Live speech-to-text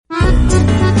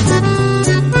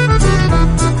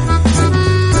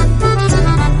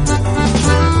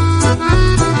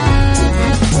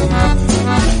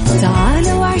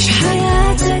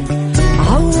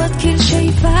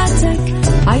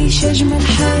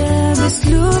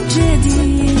بأسلوب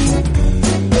جديد.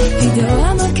 في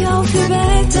دوامك أو في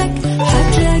بيتك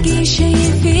حتلاقي شي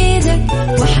يفيدك،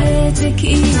 وحياتك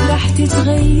إيه راح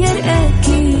تتغير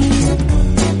أكيد.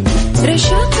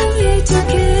 رشاق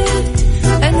ويتوكيت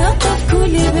أنا قف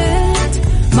كل بيت،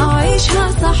 ما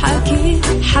عيشها صح أكيد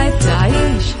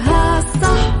حتعيشها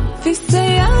صح. في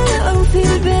السيارة أو في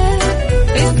البيت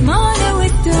اسمعنا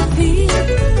والتوفيق،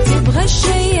 تبغى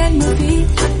الشيء المفيد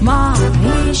ما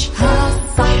عيشها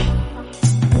صح.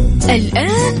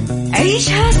 الآن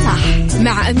عيشها صح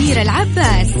مع أميرة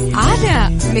العباس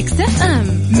على ميكس اف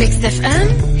ام. ميكس اف ام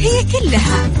هي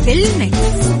كلها في الميكس.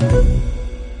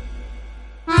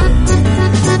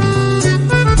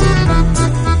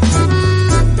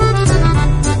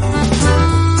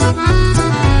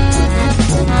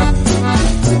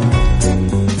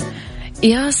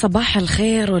 يا صباح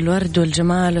الخير والورد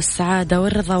والجمال والسعادة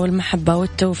والرضا والمحبة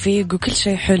والتوفيق وكل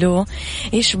شيء حلو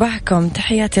يشبهكم.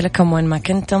 تحياتي لكم وين ما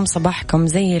كنتم، صباحكم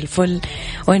زي الفل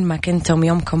وين ما كنتم،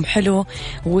 يومكم حلو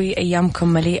وأيامكم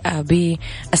مليئة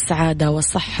بالسعادة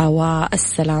والصحة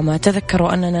والسلامة.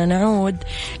 تذكروا أننا نعود،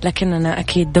 لكننا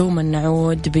أكيد دوما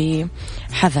نعود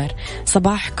بحذر.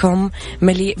 صباحكم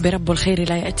مليء برب الخير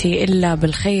لا يأتي إلا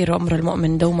بالخير، وأمر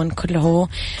المؤمن دوما كله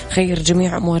خير.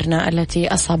 جميع أمورنا التي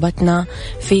أصابتنا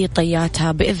في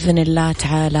طياتها بإذن الله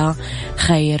تعالى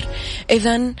خير.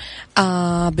 إذن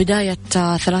بداية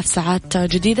 3 ساعات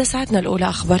جديدة. ساعتنا الأولى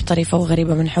أخبار طريفة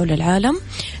وغريبة من حول العالم،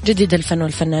 جديد الفن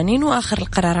والفنانين وآخر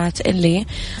القرارات اللي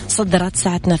صدرت.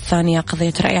 ساعتنا الثانية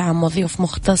قضية رأي عام وضيوف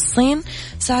مختصين.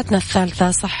 ساعتنا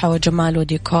الثالثة صحة وجمال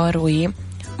وديكور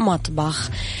ومطبخ.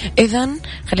 إذن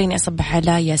خليني أصبح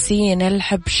على ياسين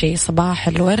الحبشي. صباح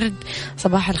الورد،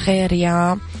 صباح الخير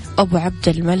يا أبو عبد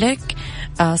الملك،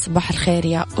 صباح الخير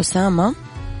يا أسامة.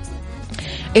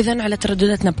 إذن على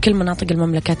تردداتنا بكل مناطق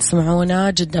المملكة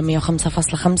تسمعونا: جدة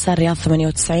 105.5، الرياض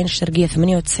 98، الشرقية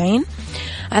 98،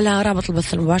 على رابط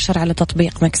البث المباشر على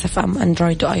تطبيق ميكس اف ام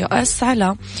اندرويد واي او اس،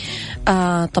 على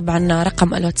طبعا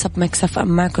رقم الواتساب ميكس اف ام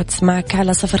معك وتسمعك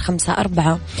على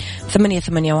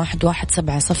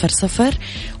 0548811700،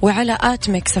 وعلى آت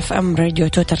ميكس اف ام راديو،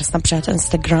 تويتر، سناب شات،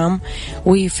 انستغرام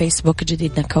وفيسبوك.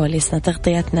 جديدنا، كواليسنا،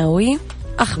 تغطياتنا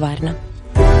وأخبارنا.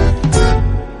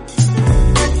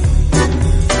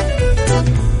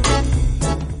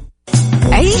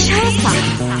 عيشها صح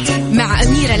مع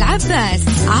أميرة العباس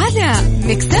على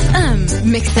ميكس اف ام.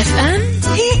 ميكس اف ام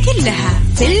هي كلها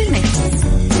في الميكس.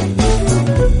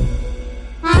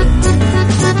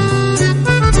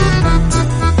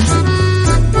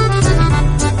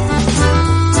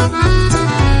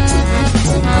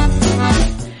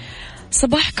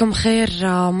 صباحكم خير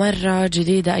مرة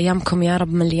جديدة، أيامكم يا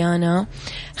رب مليانة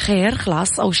خير.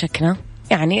 خلاص أوشكنا،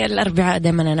 يعني الأربعاء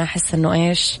دائما أنا أحس أنه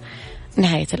إيش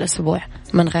نهاية الأسبوع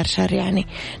من غير شر، يعني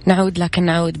نعود، لكن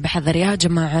نعود بحذر يا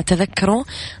جماعة. تذكروا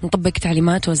نطبق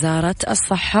تعليمات وزارة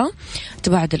الصحة: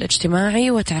 التباعد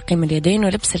الاجتماعي وتعقيم اليدين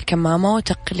ولبس الكمامة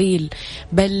وتقليل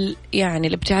بل يعني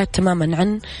الابتعاد تماما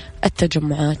عن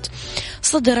التجمعات.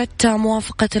 صدرت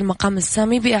موافقة المقام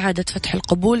السامي بإعادة فتح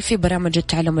القبول في برامج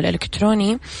التعلم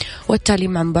الإلكتروني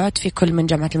والتعليم عن بعد في كل من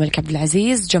جامعة الملك عبد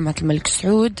العزيز، جامعة الملك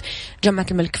سعود، جامعة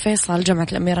الملك فيصل، جامعة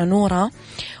الأميرة نورة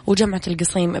وجامعة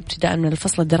القصيم، ابتداء من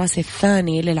الفصل الدراسي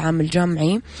الثاني للعام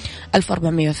الجامعي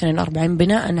 1442،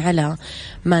 بناء على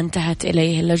ما انتهت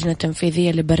إليه اللجنة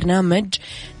التنفيذية لبرنامج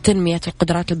تنمية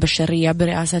القدرات البشرية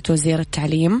برئاسة وزير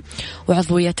التعليم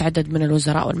وعضوية عدد من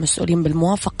الوزراء والمسؤولين،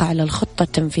 بالموافقة على الخطة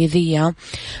التنفيذية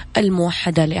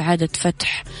الموحدة لإعادة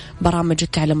فتح برامج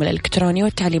التعلم الإلكتروني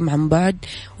والتعليم عن بعد،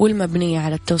 والمبنية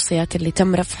على التوصيات اللي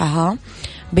تم رفعها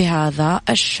بهذا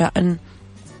الشأن.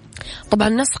 طبعا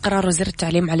نص قرار وزير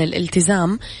التعليم على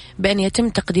الالتزام بأن يتم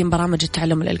تقديم برامج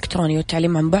التعلم الإلكتروني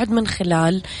والتعليم عن بعد من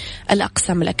خلال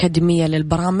الأقسام الأكاديمية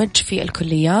للبرامج في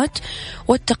الكليات،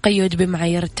 والتقيد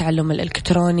بمعايير التعلم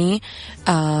الإلكتروني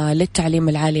للتعليم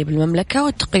العالي بالمملكة،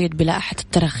 والتقيد بلائحة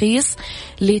التراخيص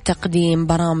لتقديم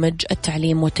برامج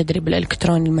التعليم والتدريب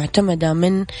الإلكتروني المعتمدة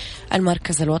من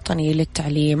المركز الوطني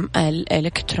للتعليم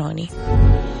الإلكتروني.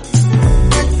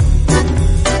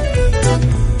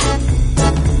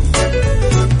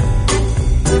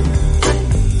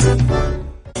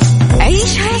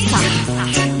 عيشها صح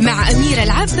مع أميرة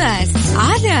العباس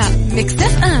على ميكس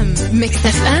اف ام. ميكس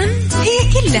اف ام هي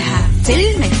كلها في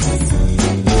الميكس.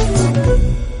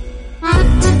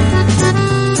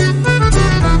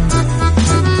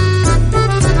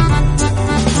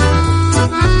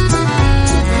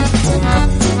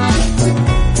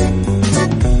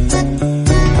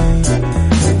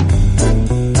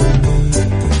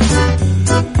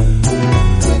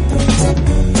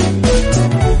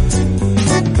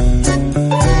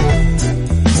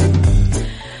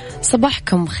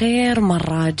 صباحكم خير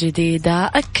مرة جديدة.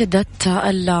 أكدت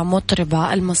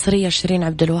المطربة المصرية شيرين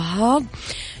عبد الوهاب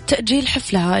تأجيل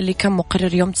حفلها اللي كان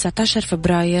مقرر يوم 19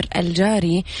 فبراير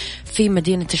الجاري في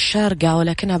مدينة الشارقة،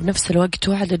 ولكنها بنفس الوقت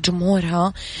وعدت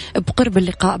جمهورها بقرب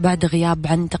اللقاء بعد غياب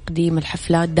عن تقديم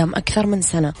الحفلات دام أكثر من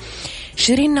سنة.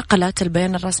 شيرين نقلت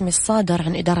البيان الرسمي الصادر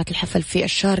عن إدارة الحفل في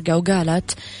الشارقة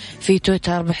وقالت في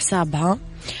تويتر بحسابها: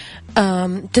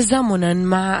 تزامنا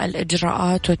مع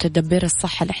الإجراءات وتدبير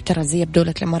الصحة الاحترازية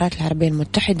بدولة الإمارات العربية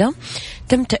المتحدة،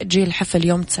 تم تأجيل حفل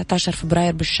يوم 19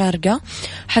 فبراير بالشارقة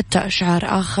حتى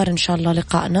إشعار آخر، إن شاء الله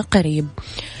لقاءنا قريب.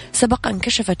 سبق أن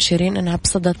كشفت شيرين أنها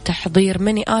بصدد تحضير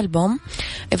ميني ألبوم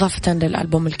إضافة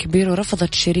للألبوم الكبير،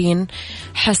 ورفضت شيرين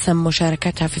حسم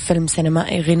مشاركتها في فيلم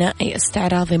سينمائي غنائي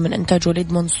استعراضي من إنتاج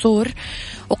وليد منصور،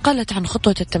 وقالت عن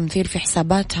خطوة التمثيل في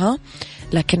حساباتها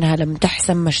لكنها لم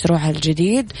تحسم مشروعها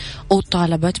الجديد،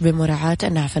 وطالبت بمراعاة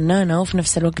أنها فنانة وفي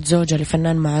نفس الوقت زوجة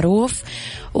لفنان معروف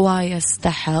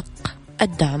ويستحق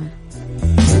الدعم.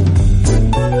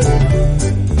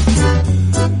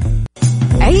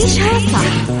 عيشها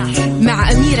صح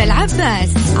مع أميرة العباس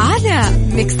على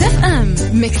مكسف أم.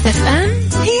 مكسف أم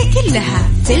هي كلها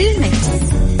في المكس.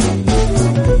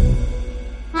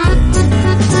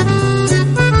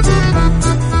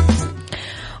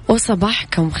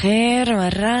 وصباحكم خير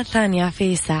مرة ثانية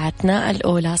في ساعتنا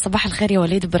الأولى. صباح الخير يا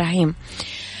وليد إبراهيم.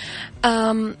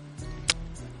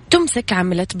 تمسك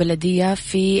عاملة بلدية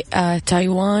في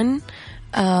تايوان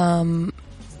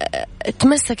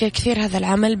تمسك كثير هذا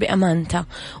العمل بأمانته،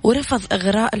 ورفض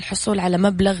إغراء الحصول على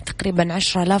مبلغ تقريبا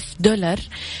 $10,000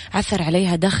 عثر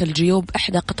عليها داخل جيوب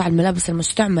إحدى قطع الملابس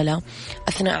المستعملة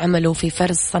أثناء عمله في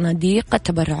فرز صناديق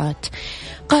التبرعات.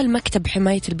 قال مكتب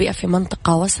حماية البيئة في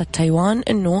منطقة وسط تايوان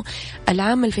أنه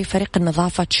العامل في فريق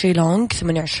النظافة تشيلونغ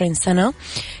 28 سنة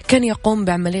كان يقوم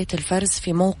بعملية الفرز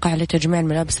في موقع لتجميع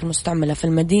الملابس المستعملة في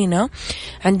المدينة،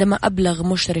 عندما أبلغ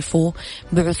مشرفه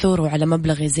بعثوره على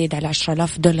مبلغ يزيد على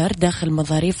 $10,000 داخل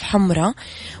مظاريف حمراء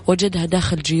وجدها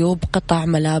داخل جيوب قطع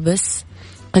ملابس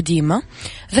قديمة.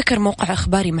 ذكر موقع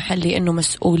إخباري محلي أنه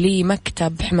مسؤولي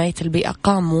مكتب حماية البيئة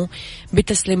قاموا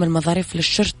بتسليم المظاريف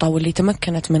للشرطة، واللي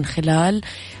تمكنت من خلال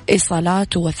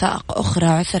إيصالات ووثائق أخرى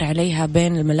عثر عليها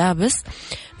بين الملابس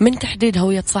من تحديد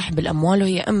هوية صاحب الأموال،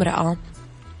 وهي امرأة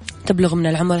تبلغ من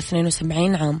العمر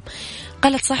 72 عام.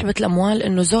 قالت صاحبة الأموال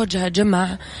أنه زوجها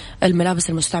جمع الملابس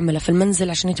المستعملة في المنزل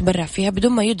عشان يتبرع فيها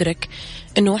بدون ما يدرك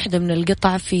أنه واحدة من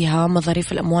القطع فيها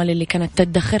مظاريف الأموال اللي كانت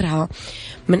تدخرها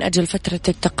من أجل فترة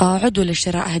التقاعد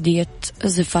ولشراء هدية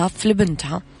زفاف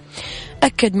لبنتها.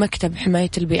 أكد مكتب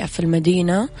حماية البيئة في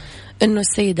المدينة أنه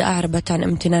السيدة أعربت عن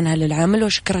امتنانها للعامل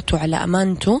وشكرته على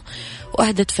أمانته،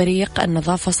 وأهدت فريق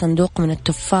النظافة صندوق من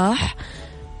التفاح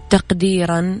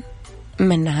تقديرا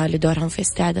منها لدورهم في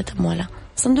استعادة أموالها.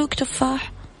 صندوق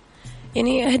تفاح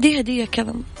يعني هدية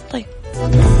كذا. طيب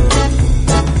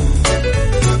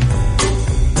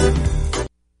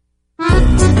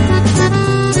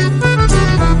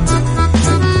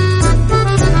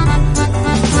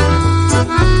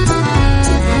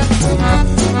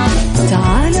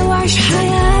تعال وعيش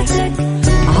حياتك،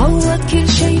 عوض كل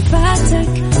شي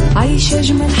فاتك، عيش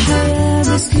أجمل حياة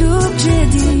بأسلوب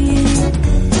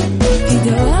جديد. في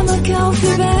دوامك أو في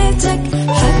بيتك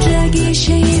حتلاقي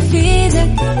شي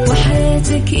يفيدك،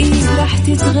 وحياتك إيه راح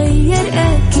تتغير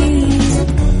أكيد.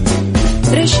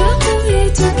 رشاق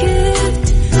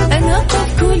ويتوكيت أنا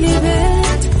قف كل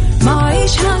بيت، ما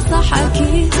عيشها صح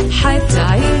أكيد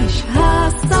حتعيشها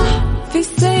صح. في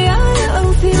السيارة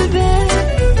أو في البيت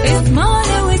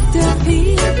اسمعنا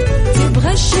والتوفيق،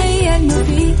 تبغى الشي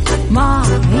المفيد ما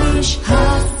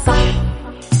عيشها صح.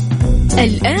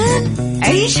 الآن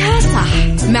عيشها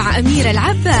صح مع أميرة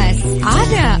العباس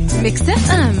على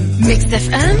مكسف أم.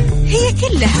 مكسف أم هي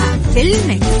كلها في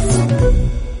المكس.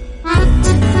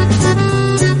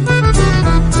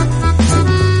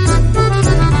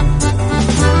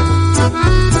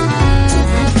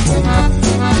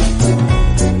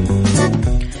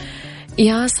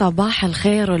 يا صباح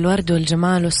الخير والورد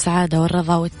والجمال والسعادة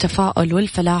والرضا والتفاؤل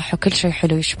والفلاح وكل شيء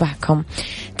حلو يشبهكم.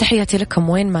 تحياتي لكم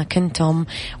وين ما كنتم،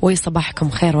 وصباحكم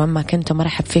خير وين ما كنتم.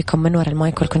 مرحب فيكم من وراء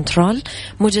المايك والكنترول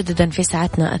مجددا في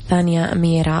ساعتنا الثانية.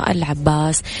 أميرة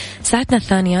العباس. ساعتنا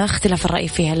الثانية اختلاف الرأي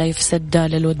فيها لا يفسد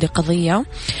للود قضية،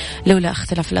 لولا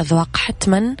اختلاف الأذواق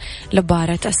حتما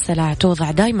لبارة السلع.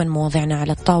 توضع دايما مواضيعنا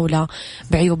على الطاولة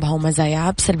بعيوبها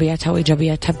ومزاياها، بسلبياتها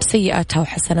وإيجابياتها، بسيئاتها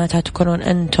وحسناتها، تكونون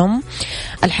أنتم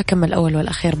الحكم الأول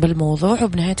والأخير بالموضوع.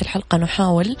 وبنهاية الحلقة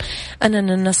نحاول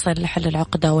أننا نصل لحل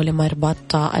العقدة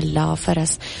ولمربط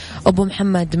الفرس. أبو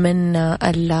محمد من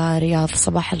الرياض،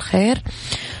 صباح الخير.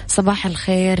 صباح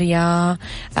الخير يا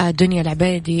دنيا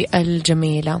العبيدي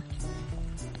الجميلة.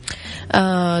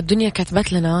 دنيا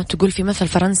كتبت لنا تقول في مثل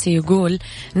فرنسي يقول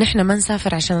نحن ما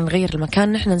نسافر عشان نغير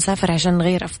المكان، نحن نسافر عشان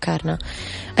نغير أفكارنا.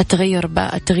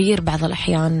 التغيير بعض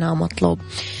الأحيان مطلوب.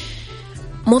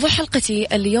 موضوع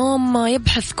حلقتي اليوم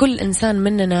يبحث كل إنسان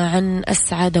مننا عن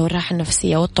السعادة والراحة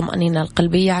النفسية والطمأنينة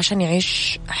القلبية عشان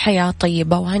يعيش حياة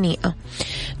طيبة وهنيئة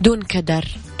دون كدر،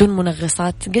 دون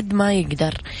منغصات قد ما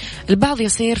يقدر. البعض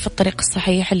يصير في الطريق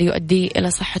الصحيح اللي يؤدي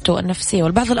إلى صحته النفسية،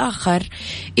 والبعض الآخر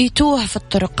يتوه في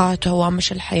الطرقات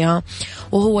وهوامش الحياة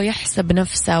وهو يحسب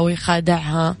نفسه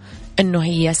ويخادعها أنه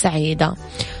هي سعيدة.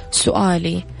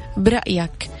 سؤالي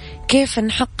برأيك كيف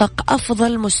نحقق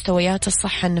أفضل مستويات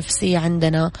الصحة النفسية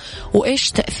عندنا؟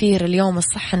 وإيش تأثير اليوم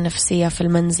الصحة النفسية في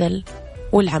المنزل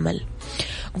والعمل؟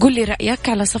 قل لي رأيك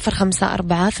على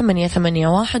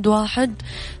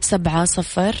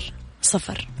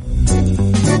 0548811700.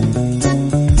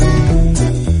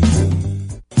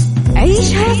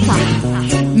 عيشها صح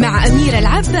مع أميرة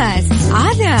العباس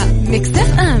على ميكس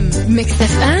اف ام. ميكس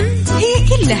اف ام هي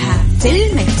كلها في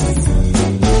الميكس.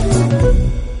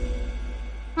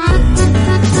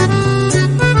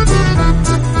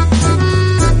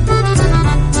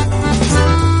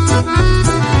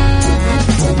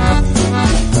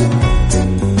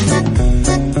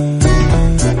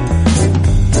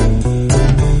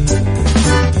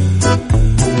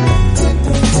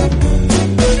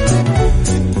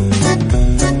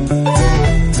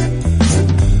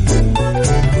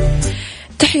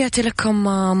 تحياتي لكم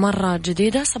مرة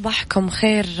جديدة، صباحكم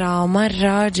خير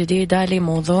مرة جديدة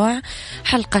لموضوع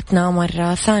حلقتنا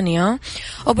مرة ثانية.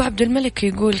 أبو عبد الملك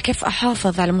يقول كيف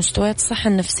أحافظ على مستويات الصحة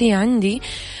النفسية عندي؟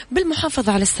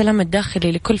 بالمحافظة على السلام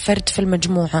الداخلي لكل فرد في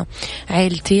المجموعة،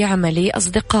 عيلتي، عملي،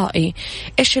 أصدقائي.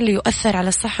 إيش اللي يؤثر على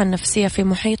الصحة النفسية في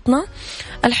محيطنا؟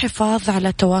 الحفاظ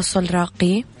على تواصل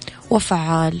راقي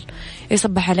وفعال.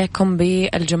 يصبح عليكم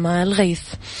بالجمال غيث.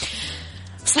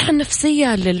 الصحة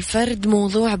النفسية للفرد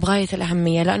موضوع بغاية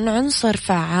الأهمية، لأنه عنصر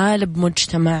فعال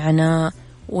بمجتمعنا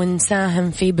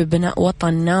ونساهم فيه ببناء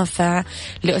وطن نافع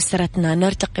لأسرتنا،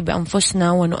 نرتقي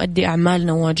بأنفسنا ونؤدي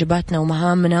أعمالنا وواجباتنا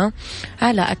ومهامنا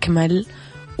على أكمل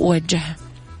وجه.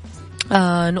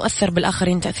 نؤثر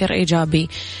بالآخرين تأثير إيجابي،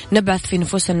 نبعث في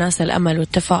نفوس الناس الأمل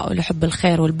والتفاؤل وحب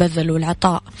الخير والبذل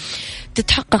والعطاء.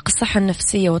 تتحقق الصحة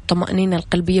النفسية والطمأنينة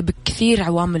القلبية بكثير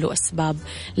عوامل وأسباب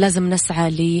لازم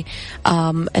نسعى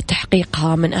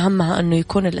لتحقيقها. من أهمها أنه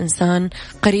يكون الإنسان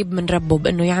قريب من ربه،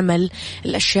 بأنه يعمل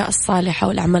الأشياء الصالحة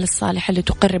والأعمال الصالحة اللي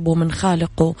تقربه من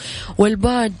خالقه،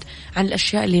 والبعد عن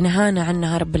الأشياء اللي نهانا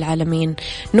عنها رب العالمين.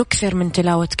 نكثر من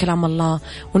تلاوة كلام الله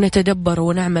ونتدبر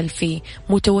ونعمل فيه،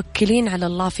 متوكلين على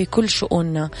الله في كل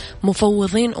شؤوننا،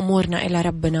 مفوضين أمورنا إلى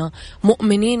ربنا،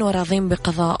 مؤمنين وراضين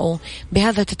بقضائه.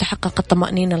 بهذا تتحقق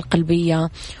الطمأنينة القلبية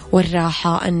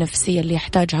والراحة النفسية اللي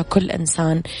يحتاجها كل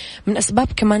إنسان. من أسباب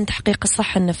كمان تحقيق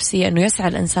الصحة النفسية أنه يسعى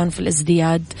الإنسان في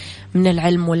الازدياد من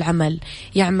العلم والعمل،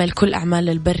 يعمل كل أعمال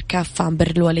البر كافة، عن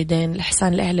بر الوالدين،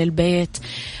 الإحسان لأهل البيت،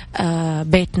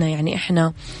 بيتنا يعني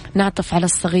إحنا، نعطف على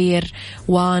الصغير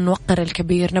ونوقر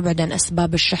الكبير، نبعد عن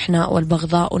أسباب الشحناء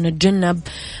والبغضاء ونتجنب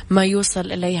ما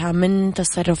يوصل إليها من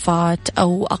تصرفات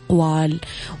أو أقوال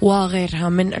وغيرها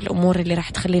من الأمور اللي راح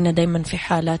تخلينا دايما في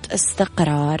حالة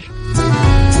استقرار.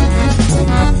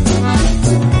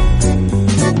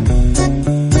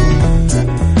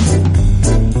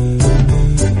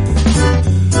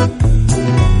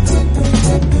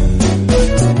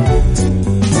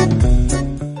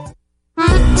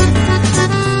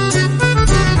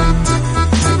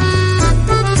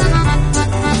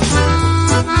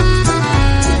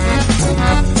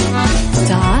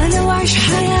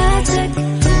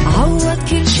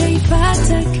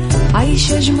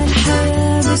 عيش أجمل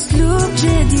حياة بأسلوب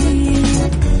جديد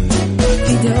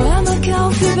في دوامك أو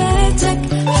في بيتك.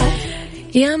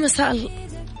 يا مساء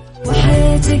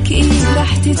وحياتك إيه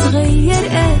راح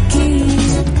تتغير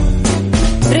أكيد.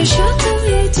 رشاق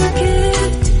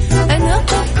ويتوكيت أنا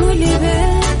قف كل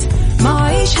بيت، ما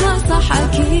عيشها صح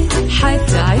أكيد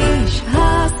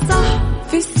حتعيشها صح،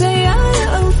 في السيارة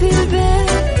أو في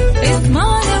البيت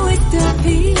اسمعنا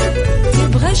والتوفيق،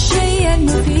 تبغى الشيء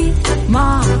المفيد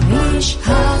ما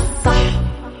عيشها صح.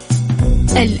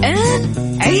 الآن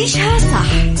عيشها صح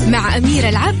مع أميرة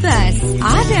العباس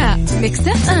على ميكس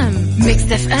اف ام.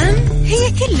 ميكس اف ام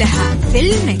هي كلها في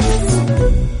الميكس.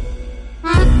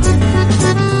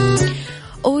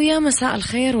 ويا مساء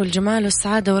الخير والجمال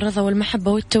والسعادة والرضا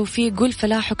والمحبة والتوفيق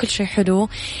والفلاح وكل شيء حلو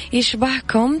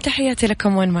يشبهكم. تحياتي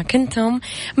لكم وين ما كنتم،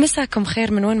 مساكم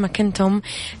خير من وين ما كنتم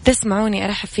تسمعوني.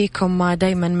 أرحب فيكم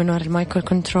دايما من وراء المايك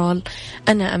والكنترول.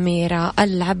 أنا أميرة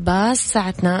العباس.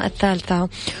 ساعتنا الثالثة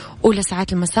أولى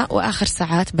ساعات المساء وآخر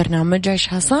ساعات برنامج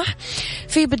عيشها صح.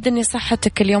 في بالدنيا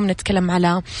صحتك اليوم نتكلم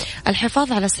على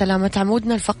الحفاظ على سلامة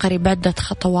عمودنا الفقري بعدة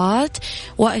خطوات،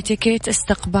 واتيكيت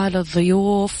استقبال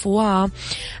الضيوف،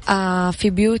 وفي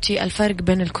بيوتي الفرق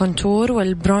بين الكونتور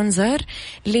والبرونزر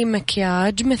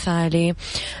لمكياج مثالي.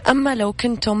 أما لو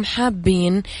كنتم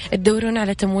حابين تدورون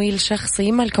على تمويل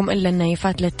شخصي ما لكم إلا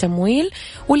النايفات للتمويل،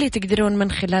 واللي تقدرون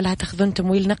من خلالها تاخذون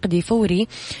تمويل نقدي فوري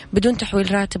بدون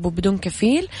تحويل راتب وبدون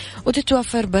كفيل،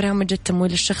 وتتوفر برامج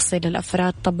التمويل الشخصي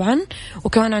للأفراد طبعا،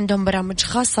 وكمان عندهم برامج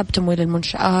خاصة بتمويل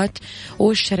المنشآت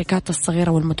والشركات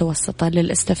الصغيرة والمتوسطة.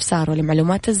 للاستفسار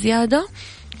ولمعلومات الزيادة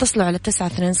اتصلوا على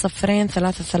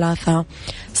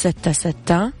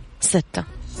 9203336666.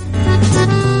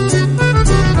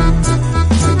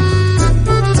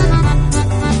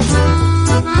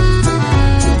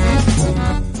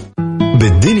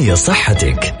 بالدنيا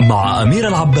صحتك مع أمير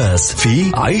العباس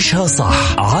في عيشها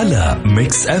صح على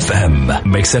ميكس اف ام.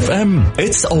 ميكس اف ام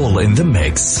it's all in the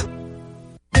mix.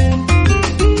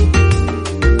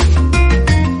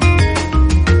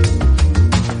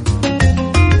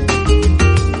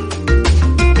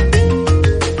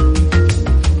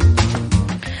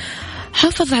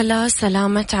 حافظ على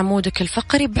سلامة عمودك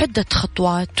الفقري بعدة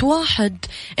خطوات. 1،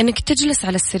 أنك تجلس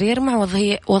على السرير مع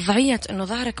وضعية أنه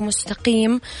ظهرك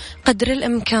مستقيم قدر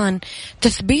الإمكان،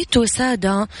 تثبيت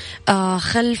وسادة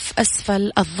خلف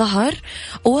أسفل الظهر،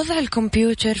 ووضع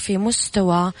الكمبيوتر في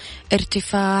مستوى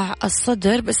ارتفاع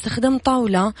الصدر باستخدام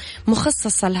طاولة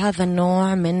مخصصة لهذا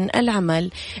النوع من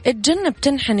العمل. اتجنب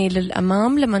تنحني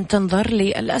للأمام لما تنظر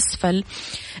للأسفل.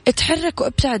 اتحرك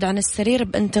وابتعد عن السرير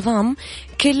بانتظام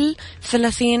كل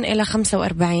 30 إلى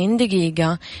 45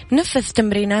 دقيقة. نفذ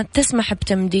تمرينات تسمح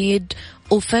بتمديد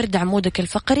وفرد عمودك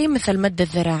الفقري مثل مد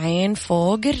الذراعين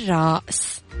فوق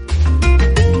الرأس.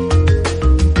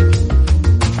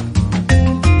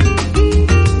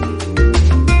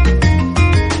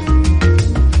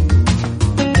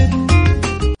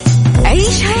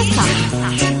 عيشها صح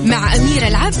مع أميرة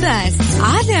العباس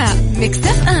على ميكس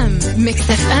اف ام.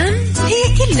 ميكس اف ام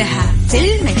هي كلها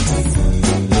في الميكس.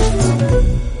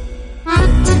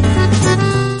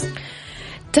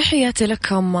 تحياتي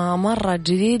لكم مرة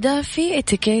جديدة في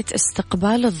اتيكيت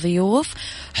استقبال الضيوف.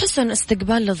 حسن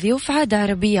استقبال الضيوف عادة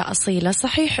عربية أصيلة.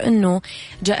 صحيح أنه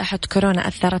جائحة كورونا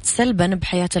أثرت سلبا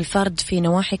بحياة الفرد في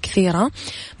نواحي كثيرة،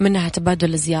 منها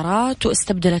تبادل الزيارات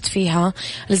واستبدلت فيها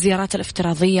الزيارات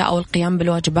الافتراضية أو القيام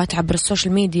بالواجبات عبر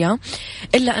السوشيال ميديا،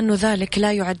 إلا أنه ذلك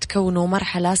لا يعد كونه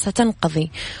مرحلة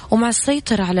ستنقضي. ومع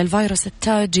السيطرة على الفيروس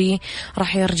التاجي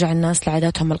راح يرجع الناس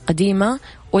لعاداتهم القديمة،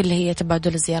 واللي هي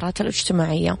تبادل الزيارات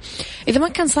الاجتماعية. إذا ما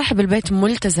كان صاحب البيت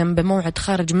ملتزم بموعد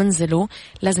خارج منزله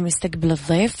لازم يستقبل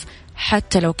الضيف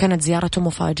حتى لو كانت زيارته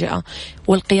مفاجئة،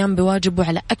 والقيام بواجبه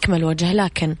على أكمل وجه.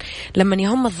 لكن لما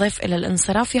يهم الضيف إلى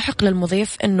الانصراف يحق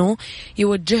للمضيف أنه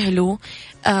يوجه له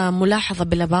ملاحظة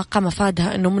بلباقة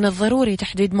مفادها أنه من الضروري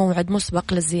تحديد موعد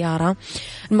مسبق للزيارة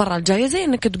المرة الجاية، زي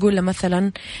أنك تقول له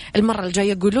مثلا المرة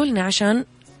الجاية قولوا لنا عشان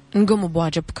نقوم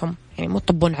بواجبكم، يعني مو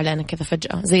طبون علينا كذا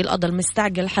فجأة زي القضا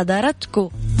المستعجل حضارتكم.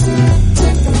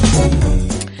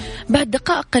 بعد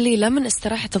دقائق قليلة من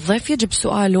استراحة الضيف يجب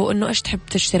سؤاله أنه إيش تحب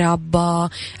تشرب.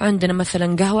 عندنا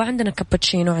مثلا قهوة، عندنا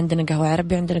كابتشينو، عندنا قهوة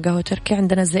عربي، عندنا قهوة تركي،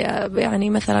 عندنا زي يعني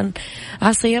مثلا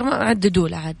عصير، ما عددوا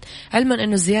لعد. علما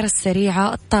أنه الزيارة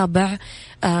السريعة الطابع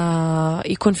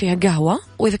يكون فيها قهوة،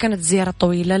 وإذا كانت زيارة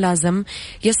طويلة لازم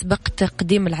يسبق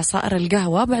تقديم العصائر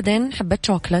القهوة بعدين حبة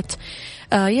شوكولات.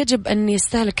 يجب أن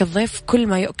يستهلك الضيف كل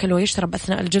ما يأكل ويشرب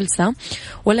أثناء الجلسة،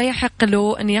 ولا يحق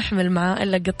له أن يحمل معه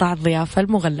إلا قطع الضيافة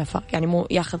المغلفة، يعني مو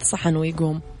ياخذ صحن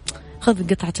ويقوم خذ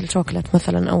قطعة الشوكولات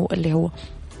مثلا أو اللي هو.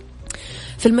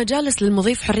 في المجالس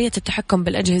للمضيف حرية التحكم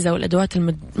بالأجهزة والأدوات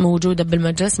الموجودة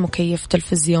بالمجلس، مكيف،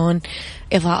 تلفزيون،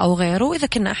 إضاءة وغيره. وإذا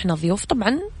كنا إحنا ضيوف طبعا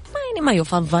يعني ما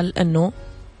يفضل أنه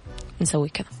نسوي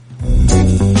كذا.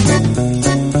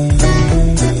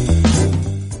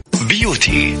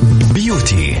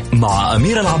 بيوتي مع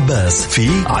أمير العباس في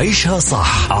عيشها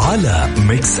صح على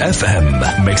ميكس اف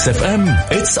ام. ميكس اف ام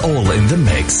it's all in the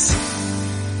mix.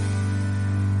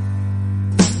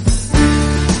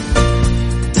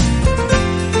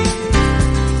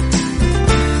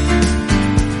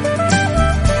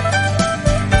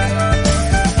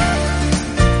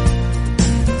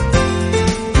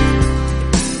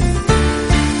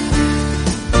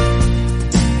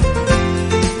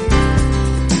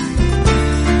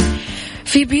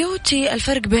 قلتي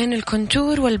الفرق بين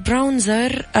الكونتور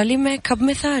والبراونزر لميك اب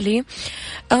مثالي.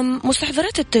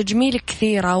 مستحضرات التجميل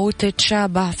كثيرة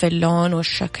وتتشابه في اللون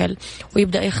والشكل،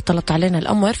 ويبدأ يختلط علينا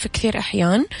الأمر في كثير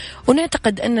أحيان،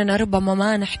 ونعتقد أننا ربما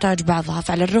ما نحتاج بعضها.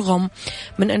 فعلى الرغم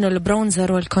من أنه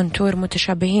البراونزر والكونتور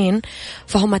متشابهين،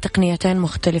 فهما تقنيتين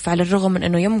مختلفة. على الرغم من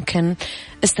أنه يمكن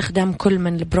استخدام كل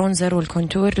من البراونزر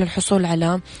والكونتور للحصول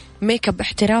على ميك اب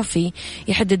احترافي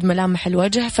يحدد ملامح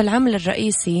الوجه، فالعامل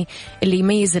الرئيسي اللي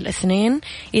يميز الاثنين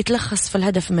يتلخص في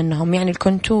الهدف منهم. يعني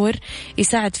الكونتور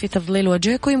يساعد في تظليل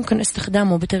وجهك، ويمكن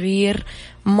استخدامه بتغيير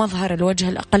مظهر الوجه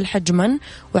الأقل حجما،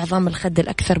 وعظام الخد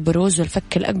الأكثر بروز،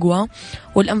 والفك الأقوى،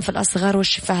 والأنف الأصغر،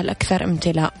 والشفاه الأكثر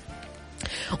امتلاء.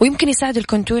 ويمكن يساعد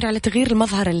الكونتور على تغيير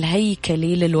المظهر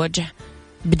الهيكلي للوجه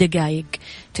بدقائق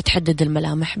تتحدد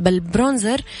الملامح. بل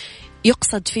البرونزر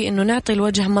يقصد فيه أنه نعطي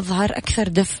الوجه مظهر أكثر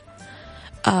دفء،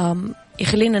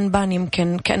 يخلينا نبان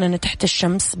يمكن كأننا تحت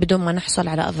الشمس بدون ما نحصل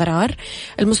على أضرار.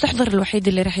 المستحضر الوحيد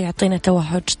اللي راح يعطينا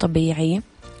توهج طبيعي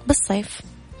بالصيف.